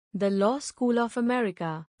The Law School of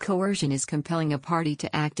America. Coercion is compelling a party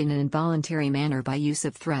to act in an involuntary manner by use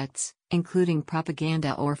of threats, including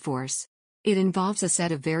propaganda or force. It involves a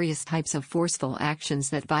set of various types of forceful actions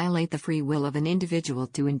that violate the free will of an individual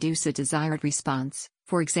to induce a desired response,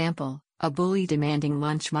 for example, a bully demanding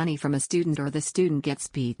lunch money from a student or the student gets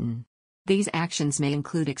beaten. These actions may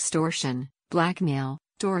include extortion, blackmail,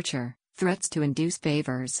 torture, threats to induce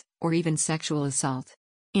favors, or even sexual assault.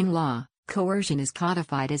 In law, coercion is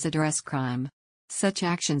codified as a duress crime. Such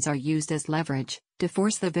actions are used as leverage, to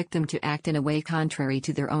force the victim to act in a way contrary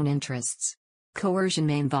to their own interests. Coercion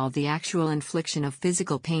may involve the actual infliction of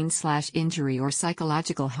physical pain/injury or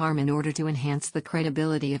psychological harm in order to enhance the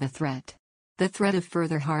credibility of a threat. The threat of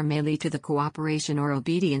further harm may lead to the cooperation or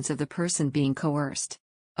obedience of the person being coerced.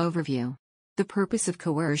 Overview. The purpose of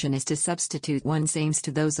coercion is to substitute one's aims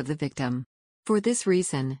to those of the victim. For this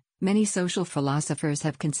reason, many social philosophers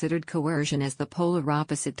have considered coercion as the polar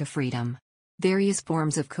opposite to freedom. Various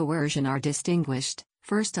forms of coercion are distinguished,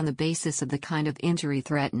 first on the basis of the kind of injury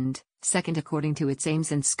threatened, second according to its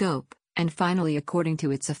aims and scope, and finally according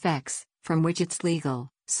to its effects, from which its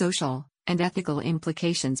legal, social, and ethical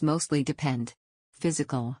implications mostly depend.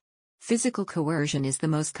 Physical. Physical coercion is the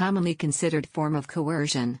most commonly considered form of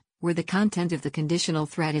coercion, where the content of the conditional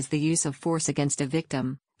threat is the use of force against a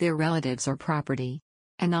victim, their relatives or property.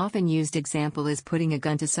 An often used example is putting a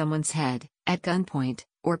gun to someone's head, at gunpoint,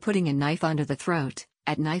 or putting a knife under the throat,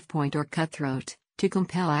 at knife point or cutthroat, to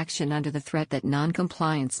compel action under the threat that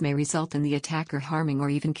non-compliance may result in the attacker harming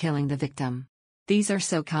or even killing the victim. These are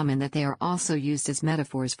so common that they are also used as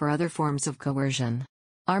metaphors for other forms of coercion.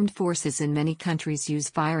 Armed forces in many countries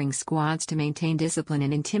use firing squads to maintain discipline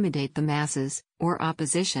and intimidate the masses, or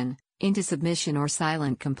opposition, into submission or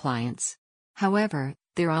silent compliance. However,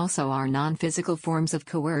 there also are non-physical forms of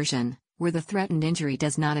coercion, where the threatened injury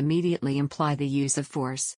does not immediately imply the use of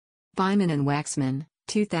force. Byman and Waxman,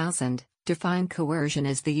 2000, define coercion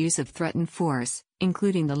as the use of threatened force,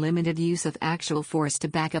 including the limited use of actual force to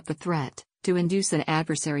back up the threat, to induce an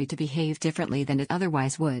adversary to behave differently than it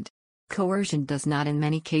otherwise would. Coercion does not in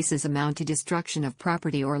many cases amount to destruction of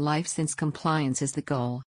property or life since compliance is the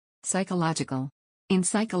goal. Psychological. In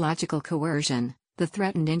psychological coercion, the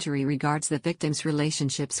threatened injury regards the victim's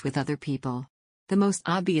relationships with other people. The most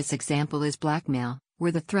obvious example is blackmail,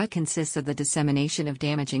 where the threat consists of the dissemination of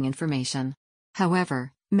damaging information.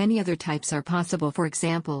 However, many other types are possible, for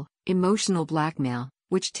example, emotional blackmail,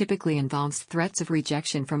 which typically involves threats of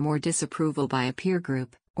rejection from or disapproval by a peer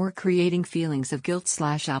group, or creating feelings of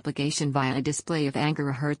guilt/obligation via a display of anger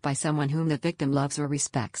or hurt by someone whom the victim loves or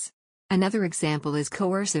respects. Another example is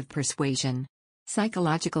coercive persuasion.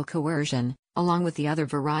 Psychological coercion, along with the other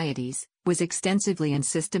varieties, was extensively and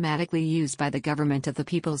systematically used by the government of the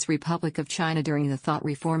People's Republic of China during the Thought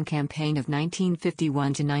Reform Campaign of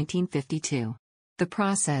 1951 to 1952. The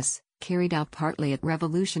process, carried out partly at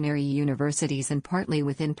revolutionary universities and partly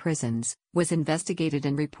within prisons, was investigated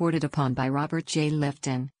and reported upon by Robert J.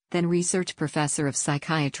 Lifton, then research professor of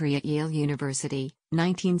psychiatry at Yale University,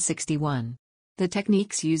 1961. The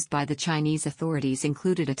techniques used by the Chinese authorities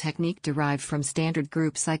included a technique derived from standard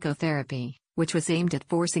group psychotherapy, which was aimed at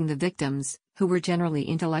forcing the victims, who were generally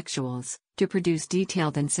intellectuals, to produce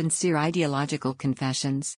detailed and sincere ideological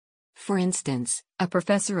confessions. For instance, a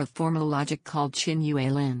professor of formal logic called Qin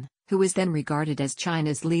Yuelin, who was then regarded as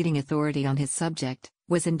China's leading authority on his subject,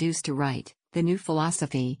 was induced to write, "The new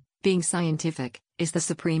philosophy, being scientific, is the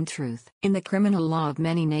supreme truth." In the criminal law of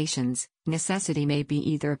many nations, necessity may be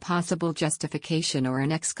either a possible justification or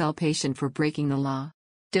an exculpation for breaking the law.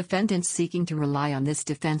 Defendants seeking to rely on this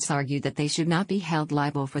defense argue that they should not be held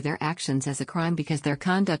liable for their actions as a crime because their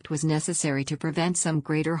conduct was necessary to prevent some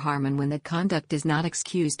greater harm, and when that conduct is not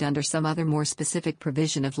excused under some other more specific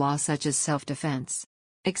provision of law such as self-defense.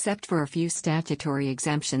 Except for a few statutory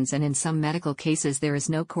exemptions and in some medical cases, there is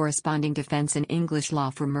no corresponding defense in English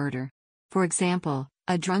law for murder. For example,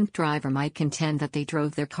 a drunk driver might contend that they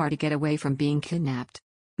drove their car to get away from being kidnapped.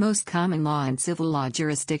 Most common law and civil law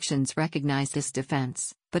jurisdictions recognize this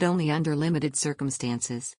defense, but only under limited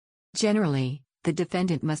circumstances. Generally, the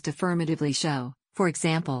defendant must affirmatively show, for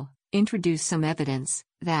example, introduce some evidence,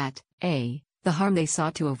 that a. the harm they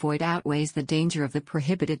sought to avoid outweighs the danger of the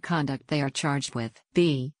prohibited conduct they are charged with.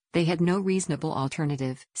 B. They had no reasonable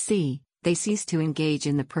alternative. C. They ceased to engage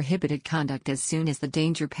in the prohibited conduct as soon as the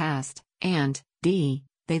danger passed. And D.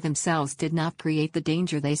 They themselves did not create the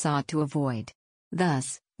danger they sought to avoid.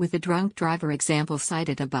 Thus, with the drunk driver example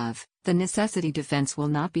cited above, the necessity defense will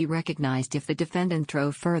not be recognized if the defendant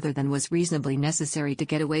drove further than was reasonably necessary to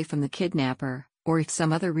get away from the kidnapper, or if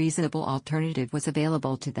some other reasonable alternative was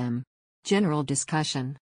available to them. General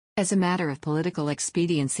discussion. As a matter of political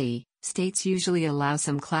expediency, states usually allow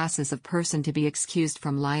some classes of person to be excused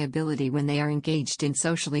from liability when they are engaged in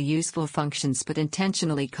socially useful functions but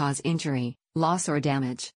intentionally cause injury, loss or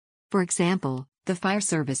damage. For example, the fire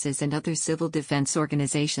services and other civil defense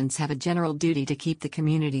organizations have a general duty to keep the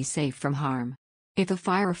community safe from harm. If a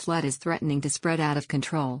fire or flood is threatening to spread out of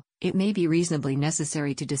control, it may be reasonably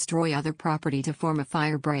necessary to destroy other property to form a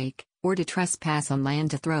fire break, or to trespass on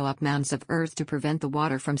land to throw up mounds of earth to prevent the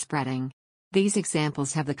water from spreading. These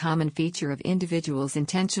examples have the common feature of individuals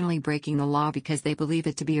intentionally breaking the law because they believe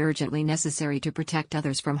it to be urgently necessary to protect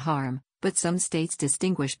others from harm, but some states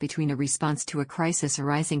distinguish between a response to a crisis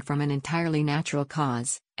arising from an entirely natural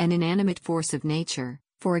cause, an inanimate force of nature,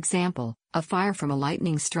 for example, a fire from a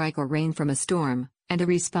lightning strike or rain from a storm, and a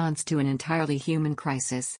response to an entirely human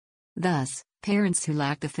crisis. Thus, parents who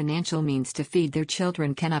lack the financial means to feed their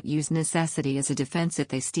children cannot use necessity as a defense if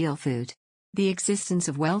they steal food. The existence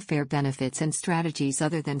of welfare benefits and strategies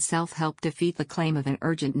other than self-help defeat the claim of an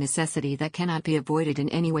urgent necessity that cannot be avoided in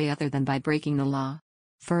any way other than by breaking the law.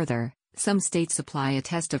 Further, some states apply a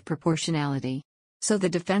test of proportionality. So the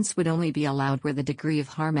defense would only be allowed where the degree of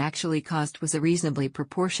harm actually caused was a reasonably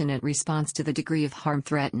proportionate response to the degree of harm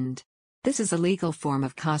threatened. This is a legal form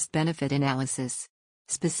of cost-benefit analysis.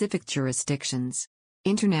 Specific jurisdictions.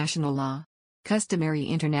 International law. Customary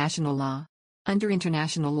international law. Under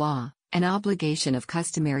international law, an obligation of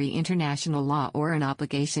customary international law or an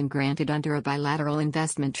obligation granted under a bilateral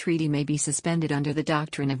investment treaty may be suspended under the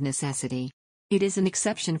doctrine of necessity. It is an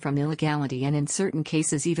exception from illegality and in certain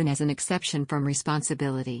cases even as an exception from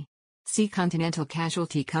responsibility. See Continental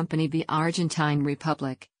Casualty Company v. Argentine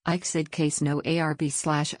Republic, ICSID case no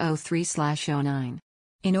ARB/03/09.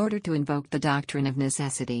 In order to invoke the doctrine of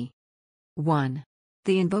necessity. 1.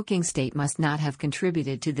 The invoking state must not have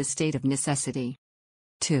contributed to the state of necessity.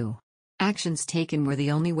 2. Actions taken were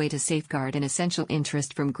the only way to safeguard an essential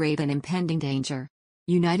interest from grave and impending danger.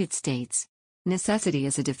 United States. Necessity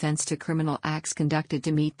as a defense to criminal acts conducted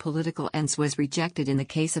to meet political ends was rejected in the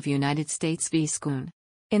case of United States v. Schoon.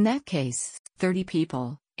 In that case, 30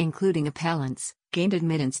 people, including appellants, gained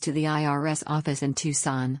admittance to the IRS office in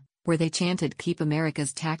Tucson, where they chanted "Keep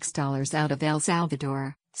America's tax dollars out of El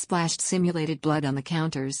Salvador," splashed simulated blood on the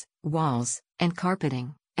counters, walls, and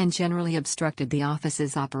carpeting, and generally obstructed the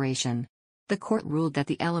office's operation. The court ruled that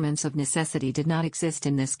the elements of necessity did not exist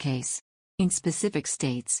in this case. In specific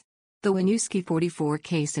states, the Winooski 44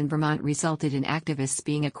 case in Vermont resulted in activists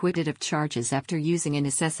being acquitted of charges after using a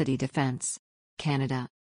necessity defense. Canada.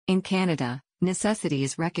 In Canada, necessity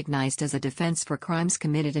is recognized as a defense for crimes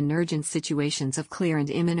committed in urgent situations of clear and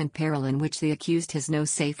imminent peril in which the accused has no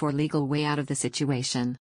safe or legal way out of the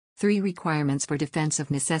situation. 3 requirements for defense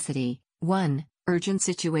of necessity: 1. Urgent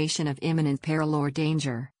situation of imminent peril or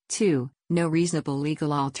danger. 2. No reasonable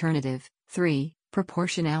legal alternative. 3.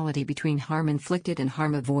 Proportionality between harm inflicted and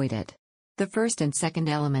harm avoided. The first and second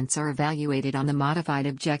elements are evaluated on the modified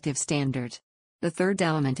objective standard. The third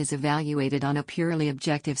element is evaluated on a purely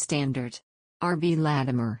objective standard. R.B.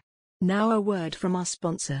 Latimer. Now a word from our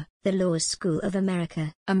sponsor, the Law School of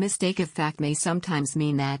America. A mistake of fact may sometimes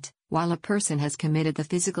mean that, while a person has committed the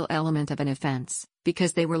physical element of an offense,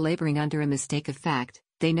 because they were laboring under a mistake of fact,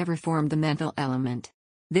 they never formed the mental element.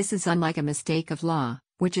 This is unlike a mistake of law,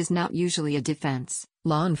 which is not usually a defense.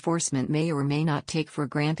 Law enforcement may or may not take for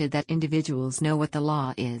granted that individuals know what the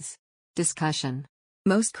law is. Discussion.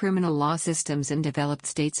 Most criminal law systems in developed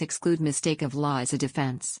states exclude mistake of law as a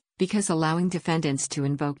defense, because allowing defendants to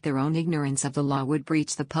invoke their own ignorance of the law would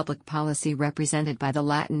breach the public policy represented by the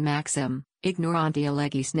Latin maxim, ignorantia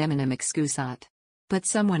legis neminem excusat. But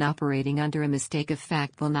someone operating under a mistake of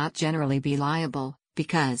fact will not generally be liable,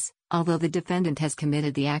 because, although the defendant has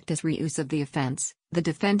committed the actus reus of the offense, the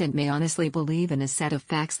defendant may honestly believe in a set of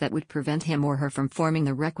facts that would prevent him or her from forming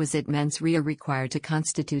the requisite mens rea required to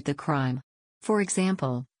constitute the crime. For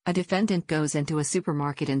example, a defendant goes into a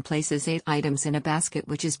supermarket and places 8 items in a basket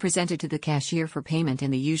which is presented to the cashier for payment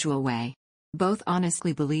in the usual way. Both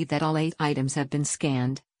honestly believe that all 8 items have been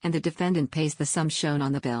scanned, and the defendant pays the sum shown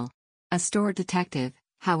on the bill. A store detective,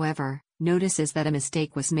 however, notices that a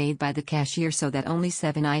mistake was made by the cashier so that only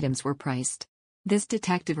 7 items were priced. This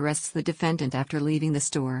detective arrests the defendant after leaving the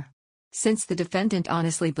store. Since the defendant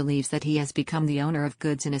honestly believes that he has become the owner of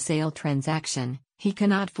goods in a sale transaction, he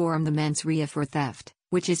cannot form the mens rea for theft,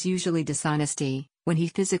 which is usually dishonesty, when he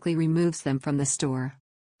physically removes them from the store.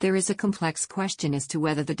 There is a complex question as to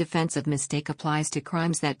whether the defense of mistake applies to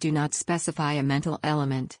crimes that do not specify a mental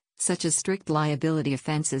element, such as strict liability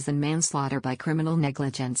offenses and manslaughter by criminal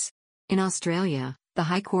negligence. In Australia, The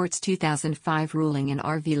High Court's 2005 ruling in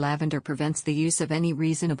R.V. Lavender prevents the use of any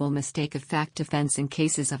reasonable mistake of fact defense in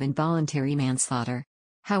cases of involuntary manslaughter.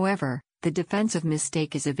 However, the defense of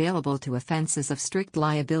mistake is available to offenses of strict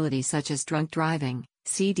liability such as drunk driving,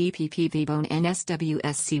 CDPP Bone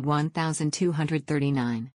NSWSC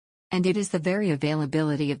 1239. And it is the very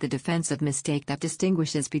availability of the defense of mistake that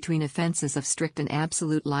distinguishes between offenses of strict and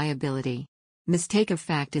absolute liability. Mistake of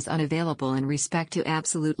fact is unavailable in respect to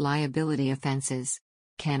absolute liability offenses.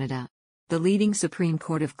 Canada. The leading Supreme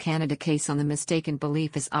Court of Canada case on the mistaken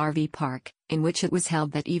belief is R.V. Park, in which it was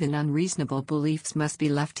held that even unreasonable beliefs must be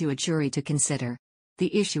left to a jury to consider.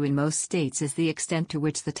 The issue in most states is the extent to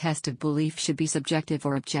which the test of belief should be subjective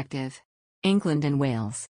or objective. England and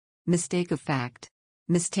Wales. Mistake of fact.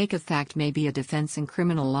 Mistake of fact may be a defense in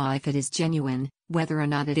criminal law if it is genuine, whether or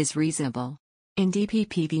not it is reasonable. In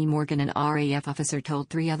DPP v. Morgan, an RAF officer told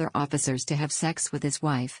 3 other officers to have sex with his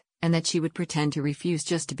wife, and that she would pretend to refuse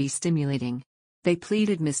just to be stimulating. They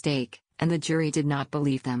pleaded mistake, and the jury did not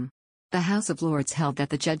believe them. The House of Lords held that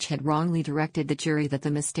the judge had wrongly directed the jury that the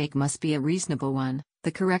mistake must be a reasonable one.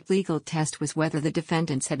 The correct legal test was whether the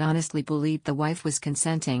defendants had honestly believed the wife was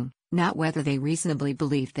consenting, not whether they reasonably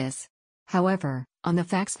believed this. However, on the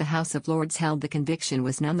facts, the House of Lords held the conviction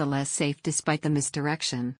was nonetheless safe despite the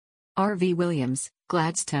misdirection. R.V. Williams,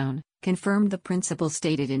 Gladstone, confirmed the principle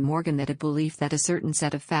stated in Morgan that a belief that a certain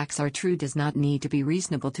set of facts are true does not need to be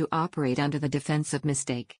reasonable to operate under the defense of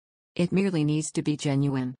mistake. It merely needs to be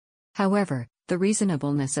genuine. However, the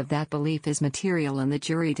reasonableness of that belief is material in the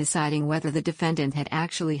jury deciding whether the defendant had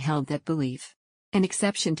actually held that belief. An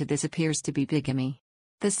exception to this appears to be bigamy.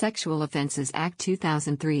 The Sexual Offences Act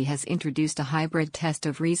 2003 has introduced a hybrid test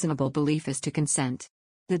of reasonable belief as to consent.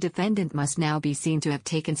 The defendant must now be seen to have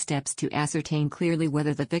taken steps to ascertain clearly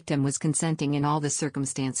whether the victim was consenting in all the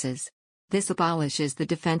circumstances. This abolishes the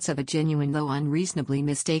defense of a genuine though unreasonably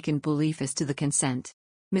mistaken belief as to the consent.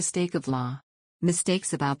 Mistake of law.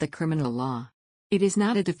 Mistakes about the criminal law. It is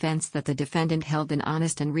not a defense that the defendant held an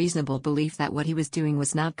honest and reasonable belief that what he was doing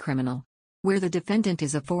was not criminal. Where the defendant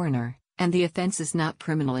is a foreigner, and the offense is not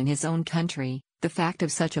criminal in his own country, the fact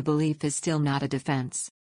of such a belief is still not a defense.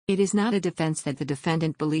 It is not a defense that the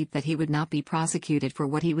defendant believed that he would not be prosecuted for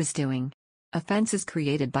what he was doing. Offenses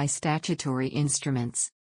created by statutory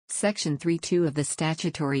instruments. Section 3(2) of the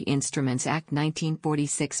Statutory Instruments Act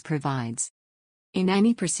 1946 provides, in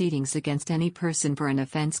any proceedings against any person for an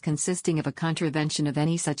offense consisting of a contravention of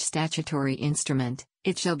any such statutory instrument,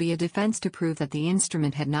 it shall be a defense to prove that the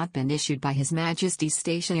instrument had not been issued by His Majesty's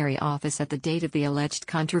stationary office at the date of the alleged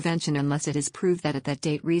contravention unless it is proved that at that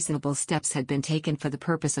date reasonable steps had been taken for the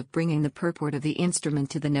purpose of bringing the purport of the instrument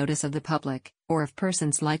to the notice of the public, or of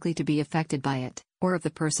persons likely to be affected by it, or of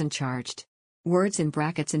the person charged. Words in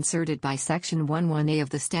brackets inserted by Section 11A of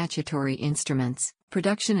the Statutory Instruments,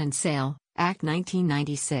 Production and Sale, Act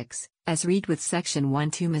 1996, as read with Section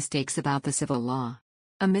 1(2). Mistakes about the civil law.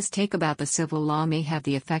 A mistake about the civil law may have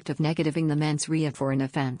the effect of negativing the mens rea for an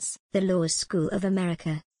offense. The Law School of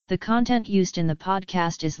America. The content used in the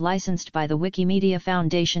podcast is licensed by the Wikimedia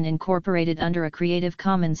Foundation Incorporated under a Creative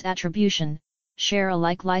Commons Attribution, Share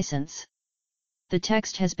Alike license. The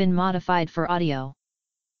text has been modified for audio.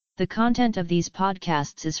 The content of these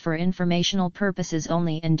podcasts is for informational purposes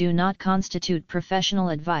only and do not constitute professional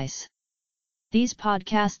advice. These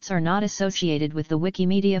podcasts are not associated with the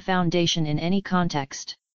Wikimedia Foundation in any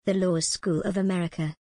context. The Law School of America.